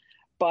parts.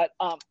 But,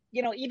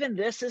 even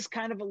this is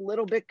kind of a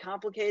little bit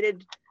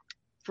complicated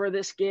for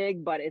this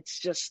gig, but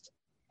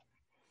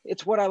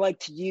it's what I like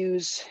to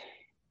use.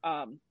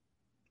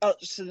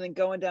 So then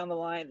going down the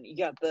line, you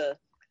got the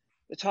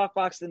talk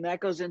box, then that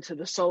goes into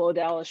the Solo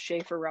Dallas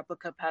Schaefer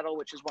replica pedal,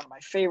 which is one of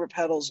my favorite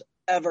pedals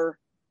ever.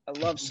 I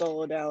love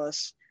Solo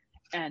Dallas.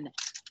 And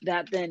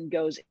that then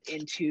goes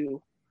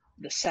into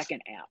the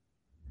second amp.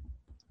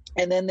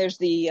 And then there's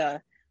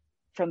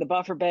from the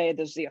buffer bay,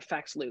 there's the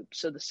effects loop.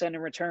 So the send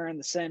and return,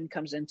 the send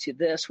comes into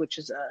this, which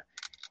is a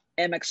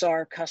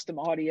MXR custom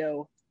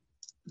audio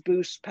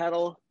boost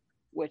pedal,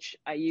 which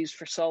I use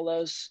for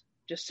solos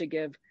just to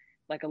give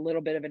like a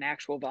little bit of an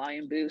actual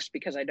volume boost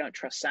because I don't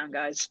trust sound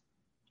guys.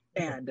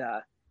 And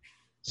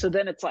so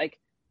then it's like,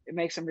 it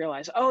makes them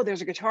realize, oh,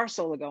 there's a guitar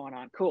solo going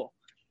on. Cool.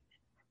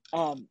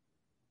 And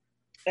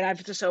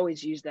I've just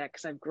always used that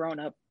because I've grown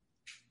up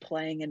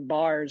playing in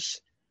bars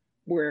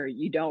where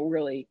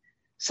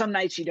some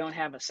nights you don't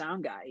have a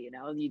sound guy,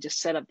 you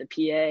just set up the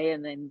PA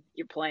and then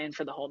you're playing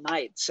for the whole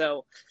night.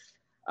 So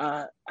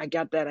I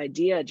got that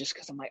idea just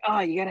because I'm like, oh,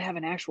 you got to have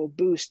an actual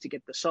boost to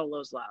get the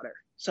solos louder.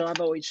 So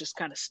I've always just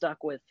kind of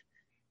stuck with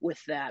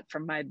that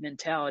from my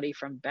mentality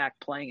from back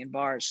playing in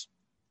bars.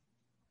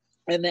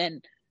 And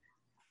then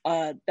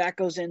that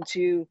goes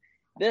into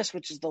this,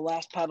 which is the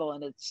last pedal,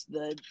 and it's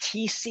the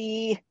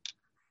TC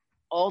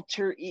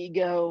Alter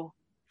Ego.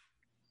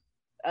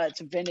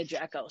 It's a vintage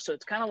Echo, so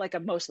it's kind of like a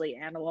mostly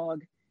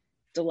analog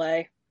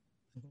delay,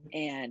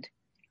 and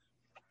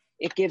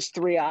it gives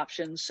 3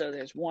 options. So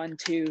there's 1,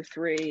 2,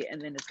 3,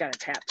 and then it's got a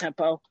tap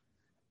tempo.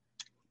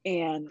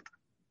 And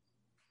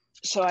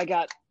so I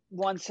got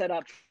one set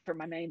up for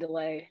my main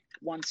delay.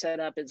 One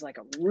setup is like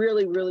a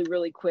really, really,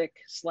 really quick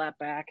slap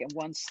back, and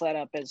one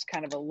setup is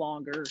kind of a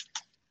longer,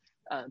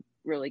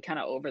 really kind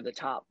of over the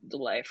top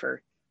delay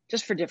for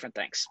different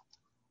things.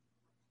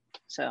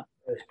 So,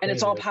 and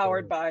it's all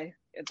powered by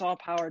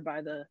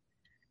the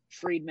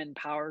Friedman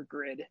Power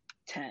Grid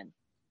 10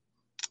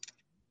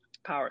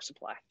 power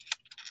supply.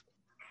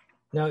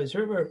 Now, is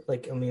there ever,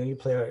 like, I mean, you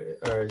play,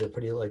 are they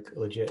pretty, like,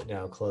 legit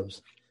now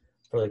clubs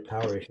for, like,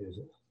 power issues?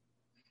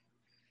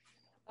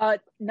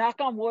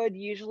 Knock on wood,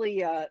 usually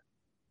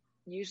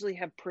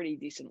have pretty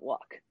decent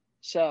luck.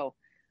 So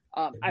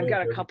I've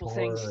got a couple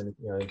things. And,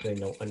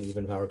 no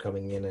uneven power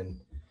coming in and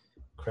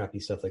crappy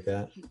stuff like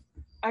that.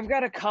 I've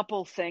got a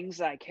couple things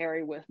that I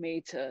carry with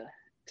me to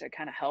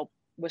kind of help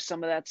with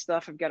some of that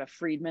stuff. I've got a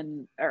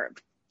Furman,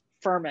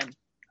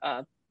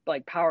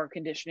 like power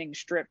conditioning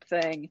strip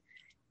thing,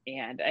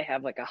 and I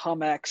have like a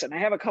Humex, and I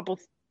have a couple,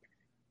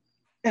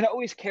 and I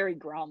always carry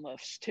ground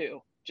lifts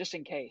too, just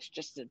in case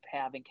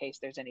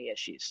there's any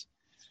issues.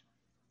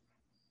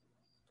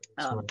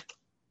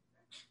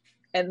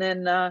 And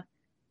then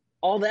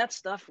all that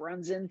stuff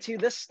runs into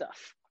this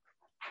stuff.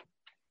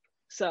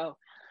 So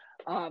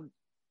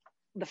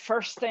the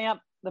first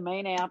amp, the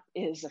main amp,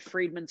 is a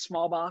Friedman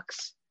small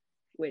box,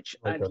 which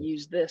I've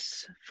used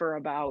this for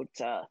about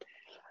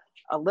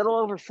a little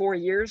over 4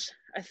 years,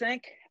 I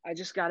think. I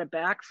just got it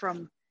back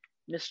from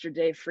Mr.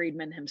 Dave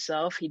Friedman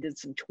himself. He did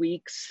some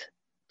tweaks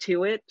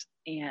to it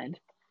and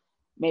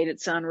made it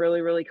sound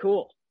really, really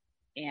cool.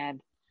 And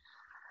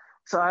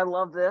so I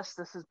love this.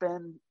 This has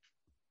been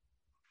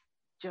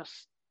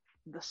just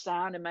the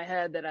sound in my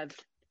head that I've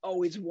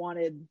always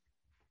wanted,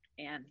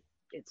 and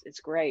it's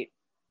great.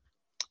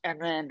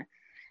 And then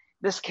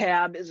this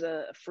cab is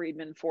a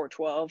Friedman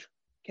 412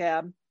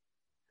 cab.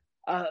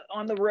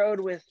 On the road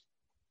with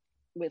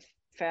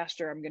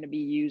Faster, I'm going to be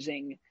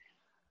using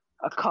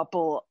a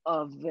couple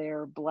of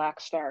their Black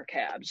Star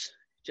cabs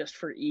just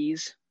for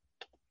ease,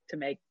 to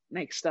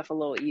make stuff a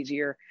little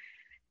easier.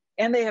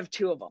 And they have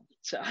 2 of them,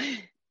 so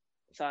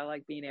I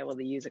like being able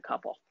to use a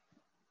couple.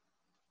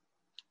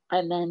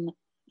 And then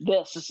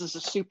this is a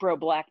Supro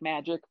Black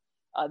Magic.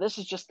 This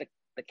is just the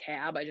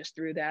cab. I just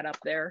threw that up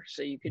there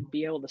so you could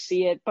be able to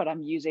see it, but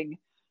I'm using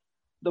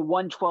the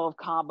 112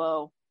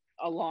 combo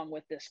along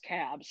with this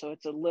cab, so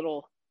it's a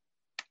little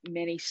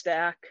mini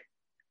stack.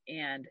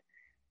 And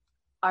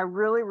I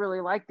really,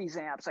 really like these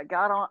amps. I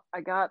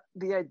got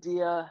the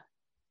idea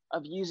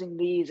of using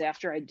these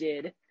after I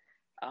did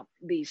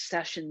these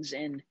sessions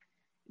in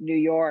New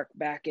York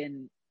back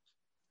in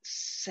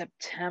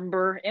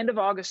September, end of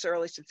August,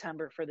 early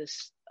September, for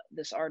this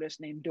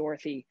artist named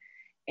Dorothy.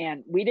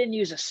 And we didn't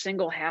use a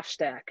single half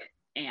stack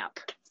amp.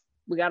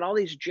 We got all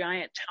these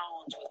giant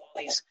tones with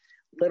all these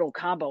little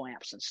combo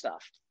amps and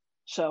stuff.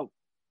 So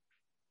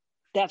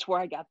that's where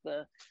I got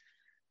the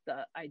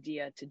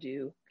idea to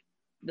do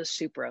the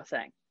Supro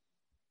thing.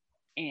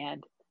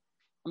 And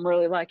I'm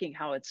really liking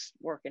how it's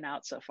working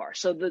out so far.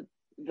 So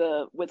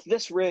the with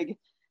this rig,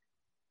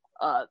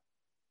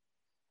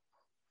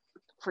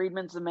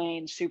 Friedman's the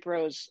main,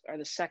 Supros are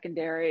the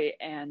secondary,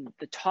 and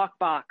the talk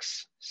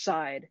box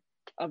side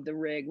of the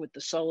rig with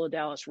the Solo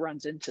Dallas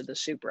runs into the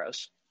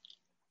Supros.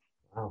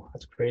 Wow,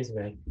 that's crazy,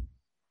 man.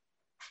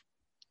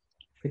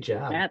 Good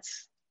job.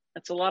 That's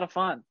a lot of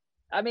fun.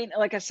 I mean,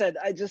 like I said,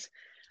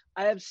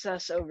 I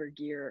obsess over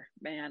gear,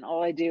 man.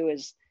 All I do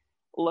is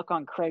look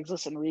on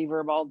Craigslist and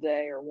Reverb all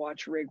day, or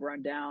watch rig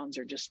rundowns,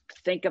 or just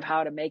think of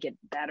how to make it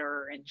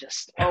better, and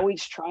just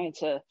always trying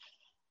to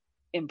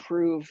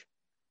improve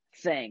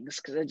things,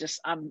 because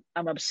I'm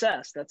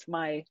obsessed. That's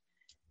my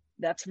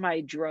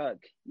drug.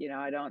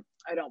 I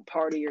don't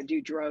party or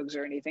do drugs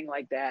or anything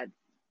like that.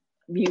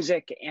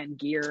 Music and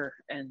gear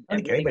and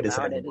everything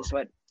about it is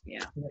what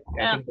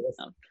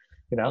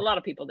a lot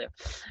of people do.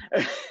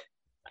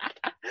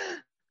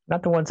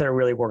 Not the ones that are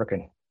really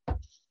working.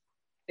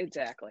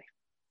 Exactly.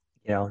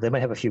 They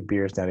might have a few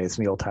beers nowadays,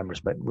 some old timers,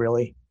 but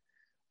really,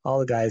 all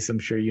the guys, I'm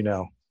sure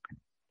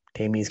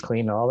Tammy's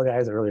clean. All the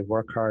guys that really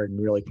work hard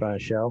and really put on a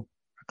show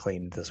are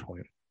clean at this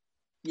point.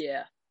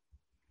 Yeah.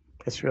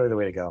 It's really the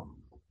way to go.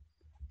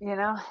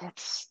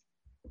 It's,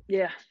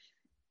 yeah.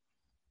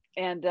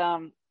 And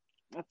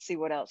let's see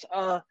what else.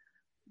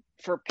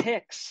 For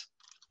picks,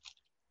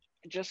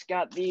 I just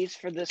got these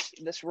for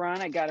this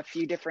run. I got a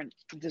few different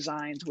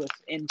designs with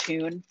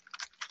Intune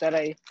that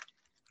I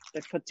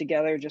put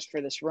together just for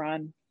this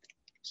run.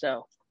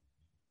 So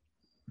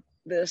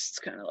this is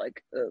kind of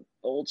like the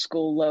old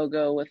school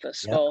logo with a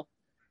skull.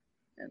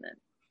 and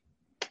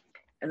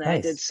then nice.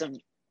 I did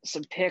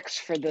some picks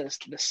for the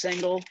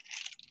single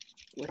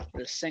with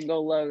the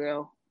single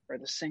logo or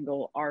the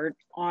single art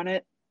on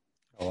it.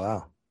 Oh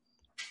wow!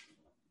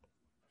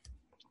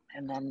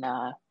 And then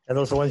are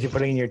those the ones you're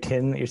putting in your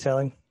tin that you're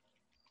selling?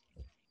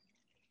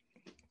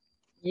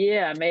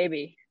 Yeah,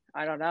 maybe.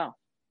 I don't know.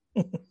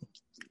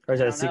 Or is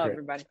that a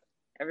secret?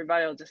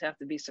 Everybody will just have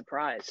to be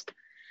surprised.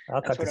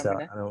 I'll cut this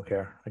out. I don't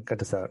care. I cut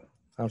this out.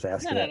 I don't have to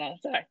ask you that. No,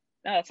 it's all right.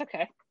 No, it's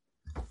okay.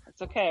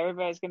 It's okay.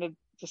 Everybody's going to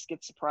just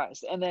get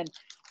surprised. And then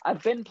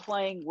I've been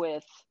playing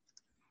with,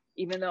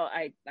 even though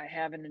I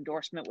have an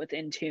endorsement with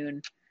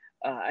Intune,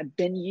 I've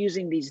been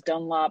using these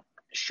Dunlop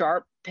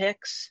Sharp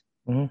picks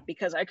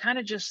because I kind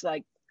of just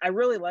like, I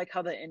really like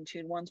how the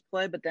Intune ones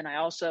play, but then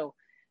I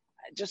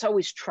just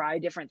always try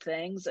different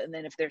things. And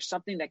then if there's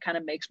something that kind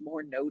of makes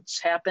more notes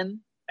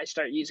happen, I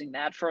start using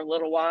that for a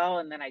little while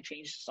and then I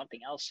change to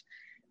something else.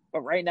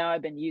 But right now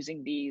I've been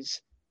using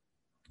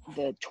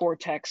the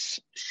Tortex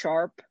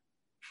Sharp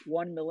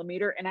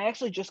 1mm. And I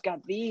actually just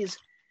got these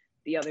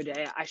the other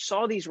day. I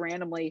saw these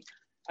randomly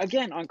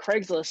again on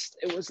Craigslist.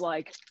 It was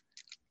like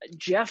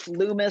Jeff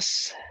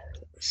Loomis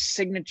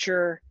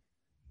signature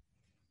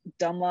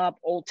Dunlop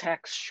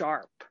Oltex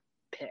Sharp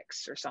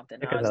picks or something.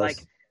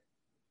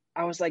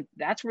 I was like,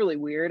 that's really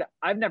weird.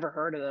 I've never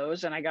heard of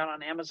those. And I got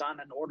on Amazon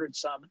and ordered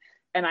some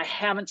and I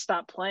haven't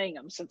stopped playing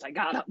them since I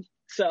got them.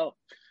 So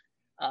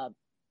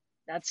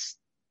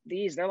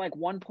they're like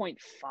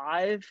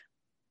 1.5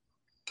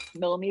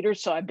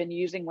 millimeters. So I've been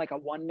using like a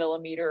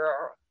 1mm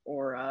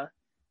or a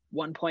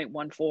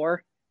 1.14.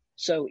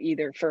 So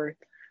either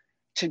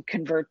to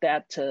convert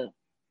that to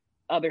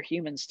other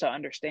humans to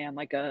understand,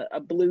 like a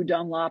blue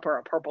Dunlop or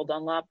a purple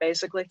Dunlop,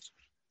 basically.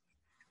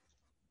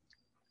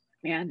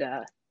 And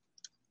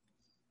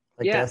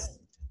this?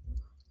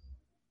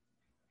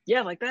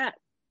 Yeah, like that.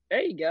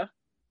 There you go.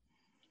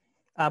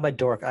 I'm a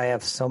dork. I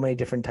have so many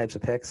different types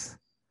of picks.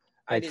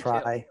 I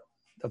try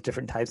of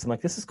different types. I'm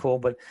like, this is cool,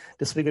 but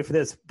this would be good for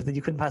this. But then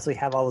you couldn't possibly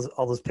have all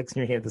those picks in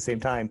your hand at the same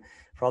time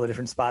for all the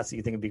different spots that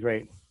you think would be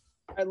great.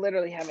 I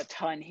literally have a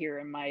ton here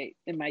in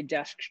my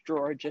desk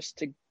drawer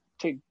just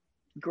to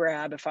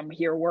grab if I'm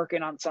here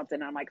working on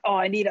something. I'm like, oh,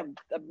 I need a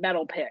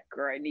metal pick,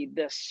 or I need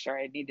this, or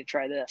I need to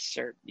try this,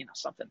 or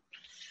something.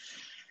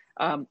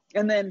 And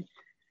then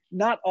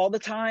not all the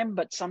time,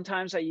 but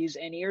sometimes I use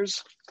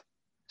in-ears.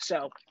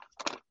 So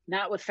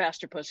not with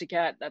Faster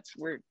Pussycat. That's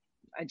where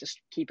I just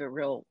keep it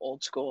real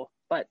old school,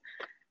 but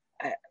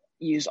I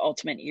use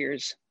Ultimate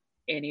Ears,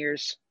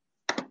 in-ears,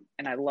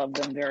 and I love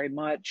them very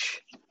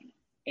much.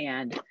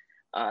 And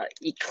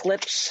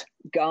Eclipse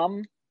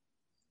gum,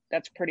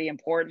 that's pretty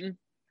important.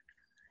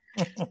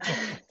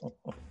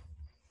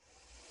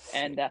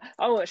 And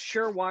a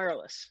Shure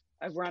Wireless.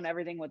 I run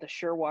everything with a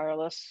Shure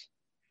Wireless.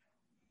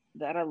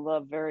 That I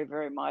love very,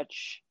 very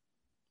much.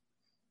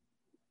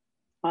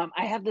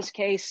 I have this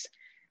case.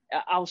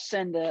 I'll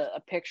send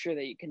a picture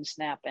that you can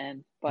snap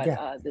in.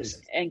 But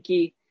this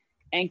Enki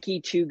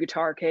 2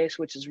 guitar case,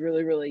 which is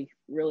really, really,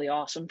 really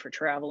awesome for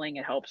traveling.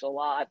 It helps a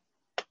lot.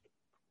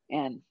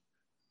 And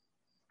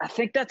I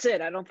think that's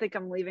it. I don't think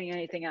I'm leaving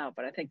anything out,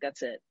 but I think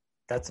that's it.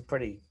 That's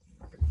the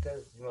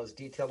most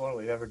detailed one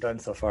we've ever done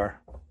so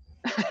far.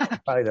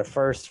 Probably the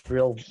first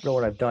real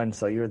one I've done.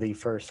 So you're the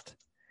first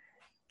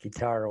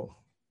guitar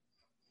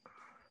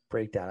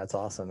breakdown. That's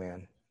awesome,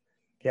 man.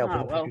 Yeah,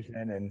 I'll put pictures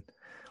in and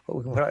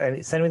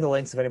send me the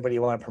links if anybody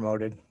you want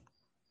promoted.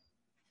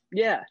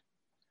 Yeah.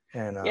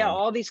 And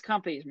all these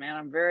companies, man.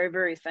 I'm very,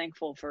 very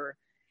thankful for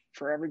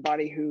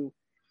everybody who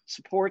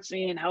supports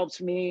me and helps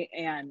me,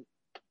 and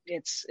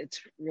it's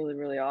really,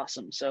 really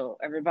awesome. So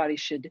everybody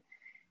should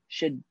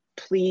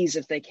please,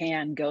 if they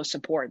can, go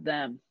support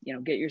them.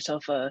 Get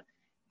yourself a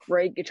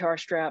great guitar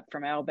strap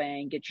from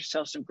Albang, get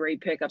yourself some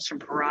great pickups from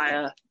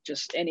Pariah,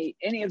 just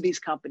any of these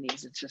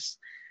companies. It's just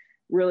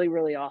really,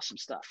 really awesome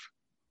stuff.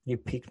 You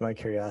piqued my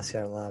curiosity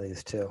on a lot of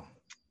these too.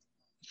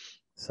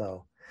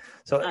 So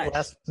nice.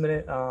 Last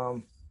minute,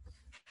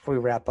 before we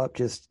wrap up,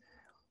 just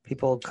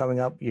people coming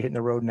up, you're hitting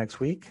the road next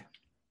week?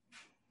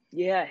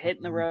 Yeah,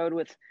 hitting the road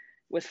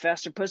with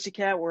Faster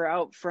Pussycat. We're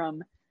out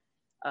from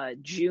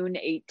June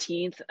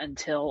 18th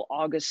until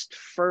August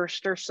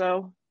 1st or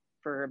so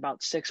for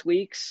about 6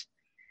 weeks.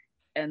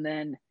 And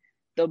then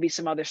there'll be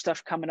some other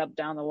stuff coming up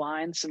down the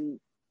line, some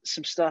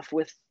stuff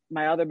with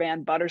my other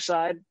band,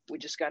 Butterside. We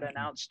just got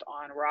announced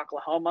on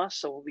Rocklahoma,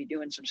 so we'll be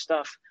doing some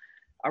stuff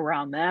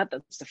around that.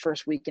 That's the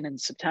first weekend in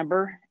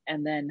September.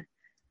 And then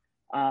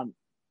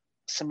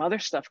some other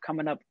stuff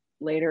coming up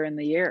later in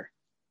the year.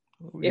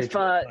 If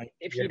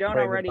you don't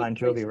already, Bon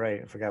Jovi,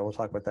 right? I forgot. We'll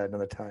talk about that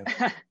another time.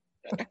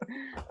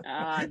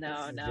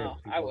 No.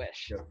 I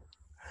wish.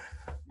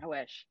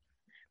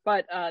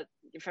 But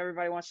if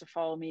everybody wants to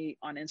follow me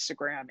on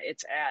Instagram,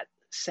 it's at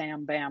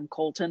Sam Bam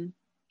Colton,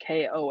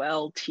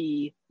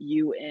 Koltun.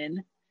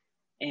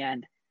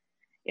 And,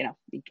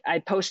 I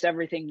post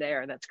everything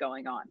there that's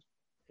going on.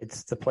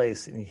 It's the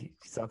place. And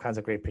he's all kinds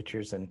of great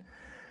pictures and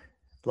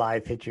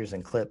live pictures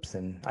and clips.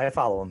 And I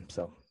follow him.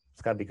 So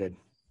it's got to be good.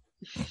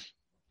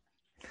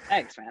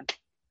 Thanks, man.